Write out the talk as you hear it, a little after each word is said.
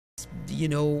you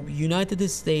know, United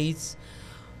States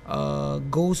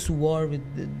goes to war with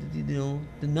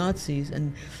the Nazis,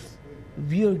 and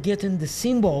we are getting the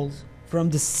symbols from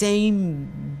the same,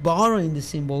 borrowing the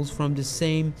symbols from the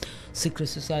same secret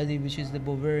society, which is the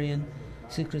Bavarian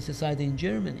secret society in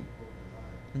Germany.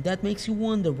 And that makes you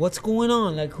wonder what's going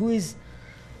on. Like, who is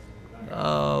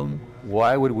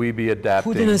why would we be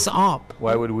adapting? putting us up?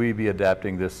 Why would we be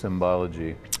adapting this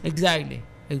symbology? Exactly.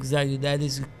 That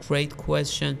is a great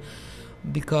question,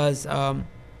 because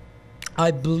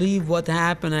I believe what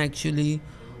happened actually.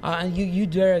 You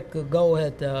Derek, go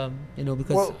ahead.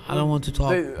 Because I don't want to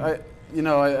talk.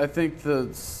 I think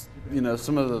that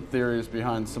some of the theories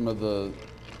behind some of the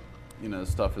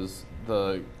stuff is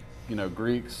the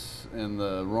Greeks and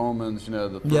the Romans,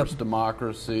 the first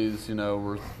democracies,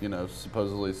 were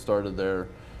supposedly started there,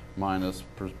 minus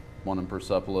one in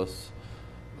Persepolis,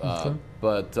 Okay.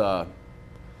 but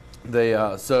they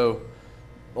so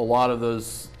a lot of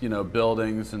those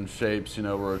buildings and shapes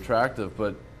were attractive,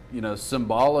 but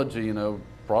symbology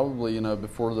probably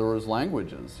before there was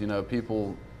languages,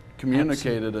 people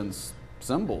communicated in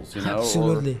symbols,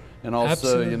 Absolutely. and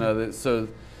also Absolutely. so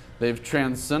they've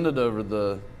transcended over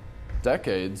the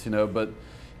decades, but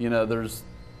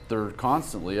they're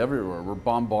constantly everywhere. We're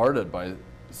bombarded by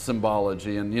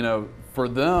symbology, and for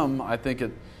them, I think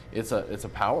it's a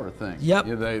power thing. Yep.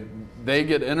 They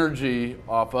get energy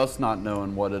off us not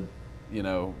knowing what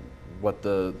what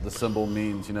the symbol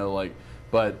means,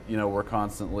 but we're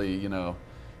constantly the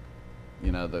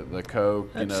Coke.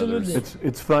 Absolutely.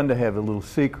 It's fun to have a little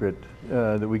secret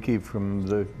that we keep from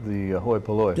the hoi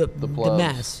polloi. The plebs.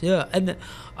 mass, yeah. And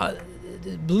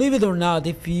believe it or not,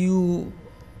 if you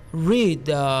read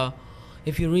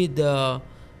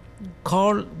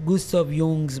Carl Gustav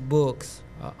Jung's books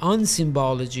on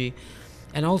symbology,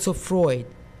 and also Freud,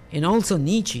 and also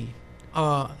Nietzsche,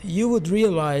 you would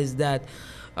realize that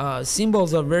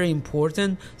symbols are very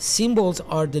important. Symbols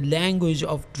are the language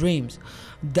of dreams.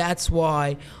 That's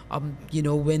why,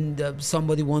 when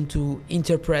somebody wants to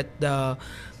interpret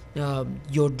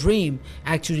your dream,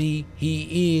 actually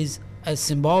he is a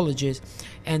symbologist.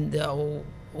 And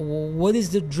what is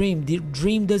the dream? The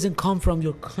dream doesn't come from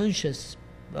your conscious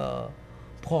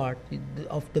part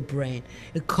of the brain.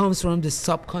 It comes from the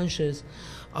subconscious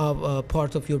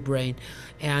part of your brain.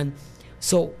 And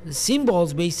so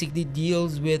symbols basically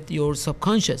deals with your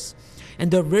subconscious, and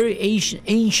they're very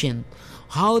ancient.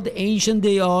 How ancient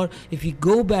they are, if you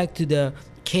go back to the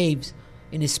caves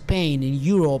in Spain, in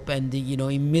Europe, and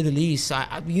in Middle East,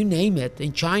 you name it,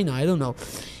 in China, I don't know,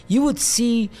 you would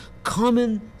see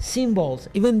common symbols.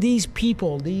 Even these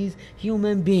people, these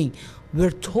human beings,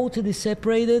 were totally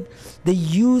separated. They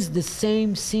use the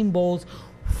same symbols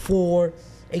for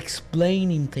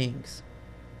explaining things.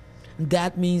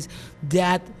 That means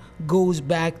that goes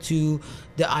back to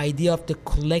the idea of the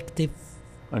collective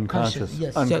Unconscious.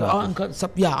 Yes. Unconscious. So,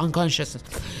 unconsciousness.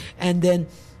 And then,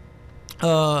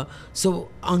 so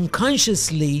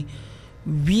unconsciously,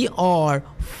 we are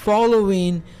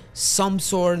following some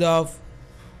sort of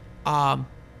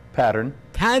Pattern.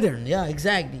 yeah,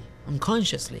 exactly.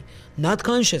 Unconsciously, not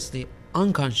consciously,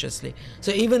 unconsciously.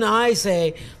 So even I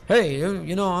say, hey,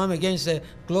 I'm against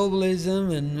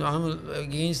globalism, and I'm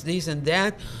against this and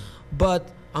that, but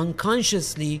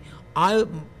unconsciously,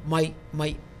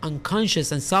 my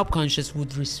unconscious and subconscious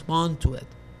would respond to it.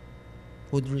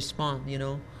 To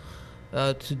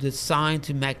the sign,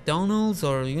 to McDonald's,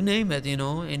 or you name it,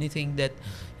 anything that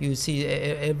you see,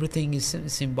 everything is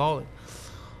symbolic.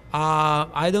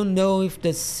 I don't know if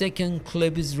the second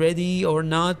clip is ready or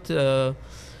not,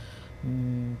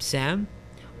 Sam,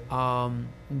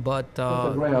 but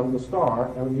pentagram, the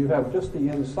star, and when you have just the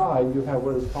inside, you have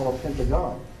what is called a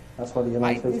pentagon. That's why the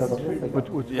United States has a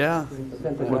pentagon. Yeah. The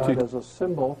pentagon as a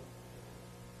symbol.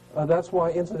 That's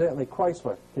why, incidentally,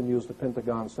 Chrysler can use the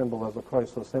pentagon symbol as a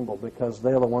Chrysler symbol, because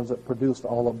they're the ones that produced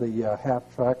all of the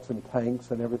half-tracks and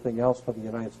tanks and everything else for the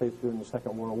United States during the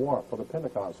Second World War for the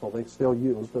Pentagon. So they still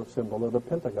use the symbol of the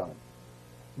pentagon.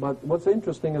 But what's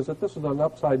interesting is that this is an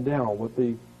upside down with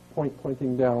the point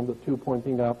pointing down, the two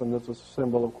pointing up, and this is a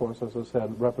symbol, of course, as I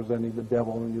said, representing the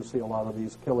devil. And you see a lot of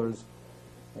these killers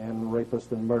and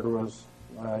rapists and murderers,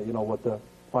 with the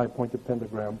five-pointed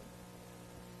pentagram.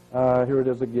 Here it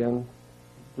is again,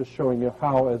 just showing you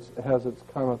how it has its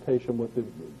connotation with the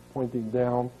pointing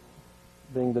down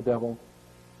being the devil.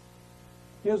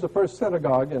 Here's the first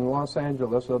synagogue in Los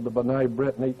Angeles of the B'nai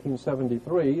B'rith in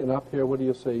 1873, and up here, what do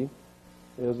you see,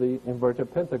 is the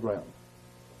inverted pentagram.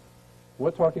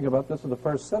 We're talking about this is the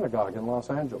first synagogue in Los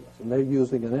Angeles, and they're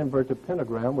using an inverted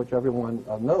pentagram, which everyone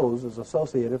knows is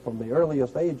associated from the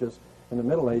earliest ages in the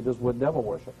Middle Ages with devil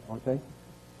worship, okay?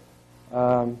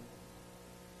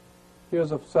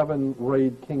 Here's a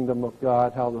seven-rayed kingdom of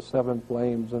God, how the seven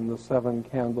flames and the seven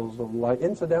candles of light.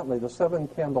 Incidentally, the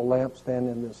seven-candle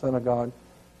lampstand in the synagogue,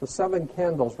 the seven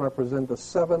candles represent the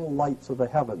seven lights of the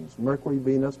heavens: Mercury,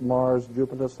 Venus, Mars,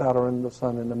 Jupiter, Saturn, the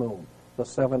sun, and the moon, the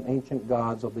seven ancient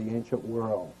gods of the ancient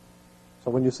world. So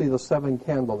when you see the seven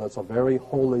candle, that's a very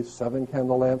holy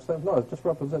seven-candle lampstand. No, it just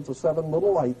represents the seven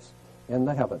little lights in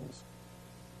the heavens.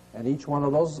 And each one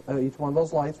of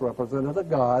those lights represented a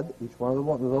god. Each one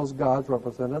of those gods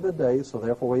represented a day. So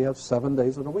therefore, we have 7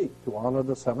 days of the week to honor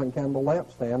the seven-candle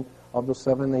lampstand of the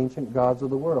seven ancient gods of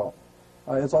the world.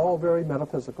 It's all very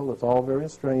metaphysical. It's all very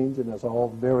strange, and it's all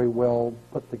very well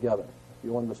put together.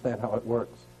 You understand how it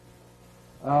works.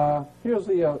 Here's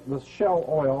the shell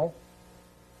oil.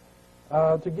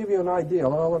 To give you an idea,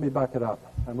 let me back it up.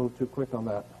 I moved too quick on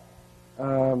that.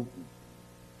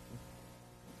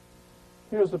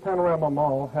 Here's the Panorama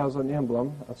Mall, has an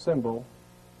emblem, a symbol,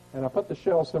 and I put the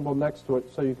shell symbol next to it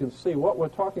so you can see what we're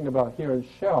talking about here in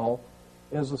shell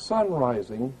is the sun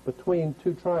rising between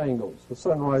two triangles. The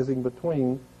sun rising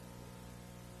between,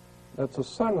 that's a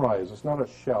sunrise, it's not a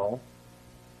shell.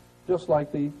 Just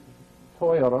like the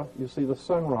Toyota, you see the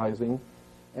sun rising,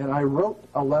 and I wrote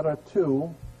a letter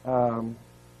to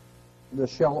the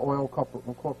Shell Oil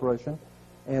Corporation,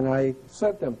 and I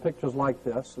sent them pictures like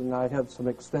this, and I had some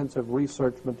extensive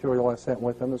research material I sent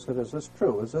with them and said, is this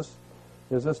true? Is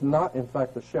this not, in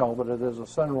fact, a shell, but it is a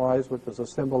sunrise, which is a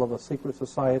symbol of a secret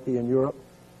society in Europe,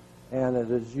 and it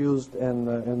is used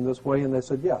in this way? And they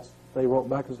said, yes. They wrote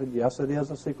back and said, yes, it is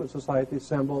a secret society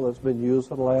symbol. It's been used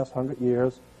for the last 100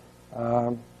 years.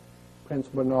 Prince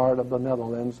Bernard of the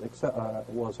Netherlands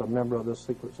was a member of this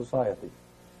secret society.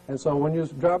 And so when you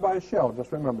drive by a shell,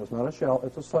 just remember, it's not a shell,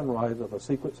 it's a sunrise of a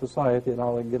secret society, and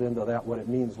I'll get into that, what it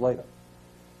means later.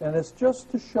 And it's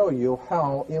just to show you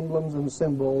how emblems and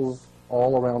symbols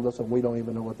all around us, and we don't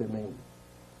even know what they mean.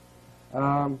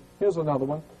 Here's another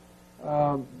one.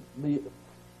 The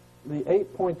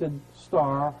eight-pointed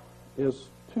star is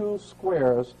two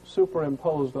squares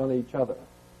superimposed on each other.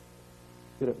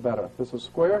 Get it better. There's a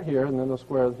square here, and then a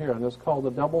square here, and it's called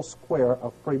the double square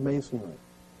of Freemasonry.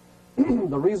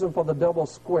 The reason for the double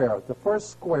square, the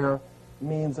first square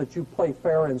means that you play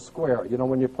fair and square. You know,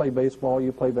 when you play baseball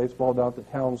down at the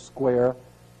town square,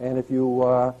 and if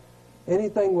you,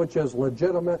 anything which is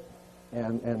legitimate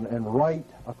and right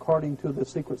according to the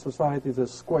secret societies is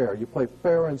square. You play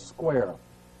fair and square.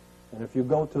 And if you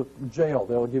go to jail,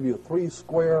 they'll give you 3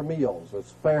 square meals.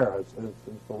 It's fair. It's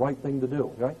the right thing to do,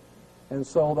 right? And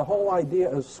so the whole idea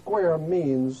is square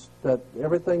means that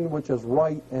everything which is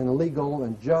right and legal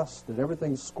and just, and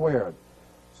everything's squared.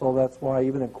 So that's why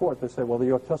even in court they say, well,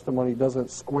 your testimony doesn't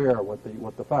square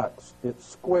with the facts. It's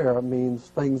square means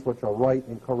things which are right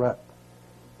and correct.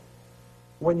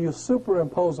 When you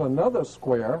superimpose another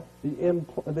square,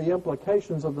 the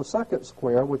implications of the second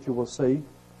square, which you will see,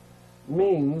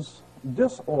 means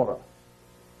disorder.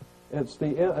 It's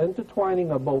the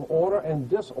intertwining of both order and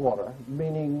disorder,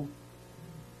 meaning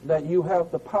that you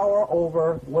have the power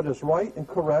over what is right and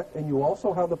correct, and you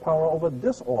also have the power over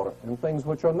disorder and things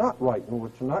which are not right and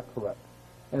which are not correct.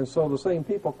 And so the same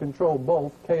people control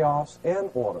both chaos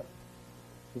and order.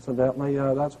 Incidentally,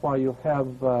 that's why you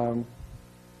have, well,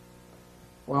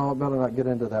 I better not get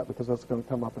into that because that's going to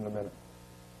come up in a minute.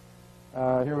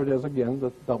 Here it is again,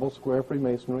 the double square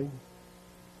Freemasonry.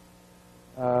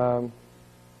 The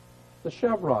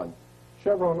chevron.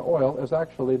 Chevron oil is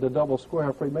actually the double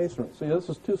square Freemasonry. See, this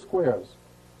is 2 squares.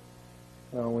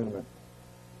 Oh, wait a minute.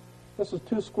 This is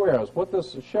 2 squares. What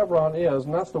this chevron is,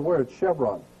 and that's the word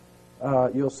chevron.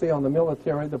 You'll see on the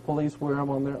military, the police wear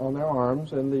them on their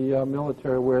arms, and the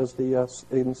military wears the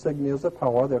insignias of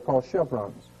power. They're called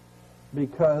chevrons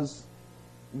because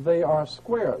they are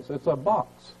squares. It's a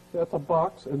box. That's a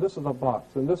box, and this is a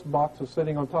box, and this box is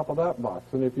sitting on top of that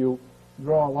box. And if you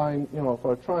draw a line, you know,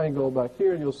 for a triangle back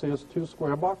here, you'll see it's 2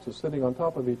 square boxes sitting on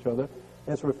top of each other.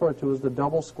 It's referred to as the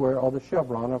double square or the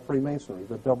chevron of Freemasonry,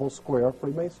 the double square of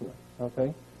Freemasonry,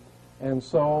 okay? And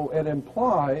so it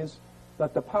implies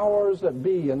that the powers that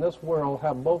be in this world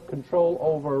have both control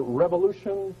over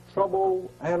revolution, trouble,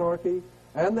 anarchy,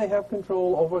 and they have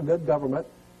control over good government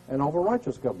and over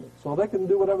righteous government. So they can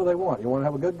do whatever they want. You want to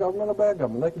have a good government or a bad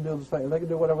government, they can do the same. They can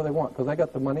do whatever they want because they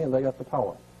got the money and they got the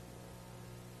power.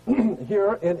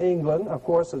 Here in England, of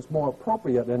course, it's more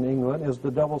appropriate in England, is the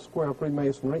double square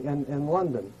Freemasonry in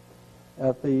London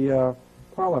at the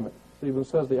Parliament. It even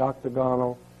says the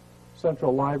octagonal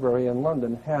Central Library in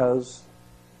London has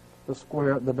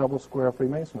the double square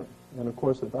Freemasonry. And of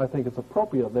course, I think it's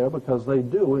appropriate there because they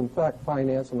do, in fact,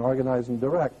 finance and organize and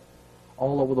direct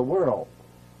all over the world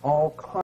all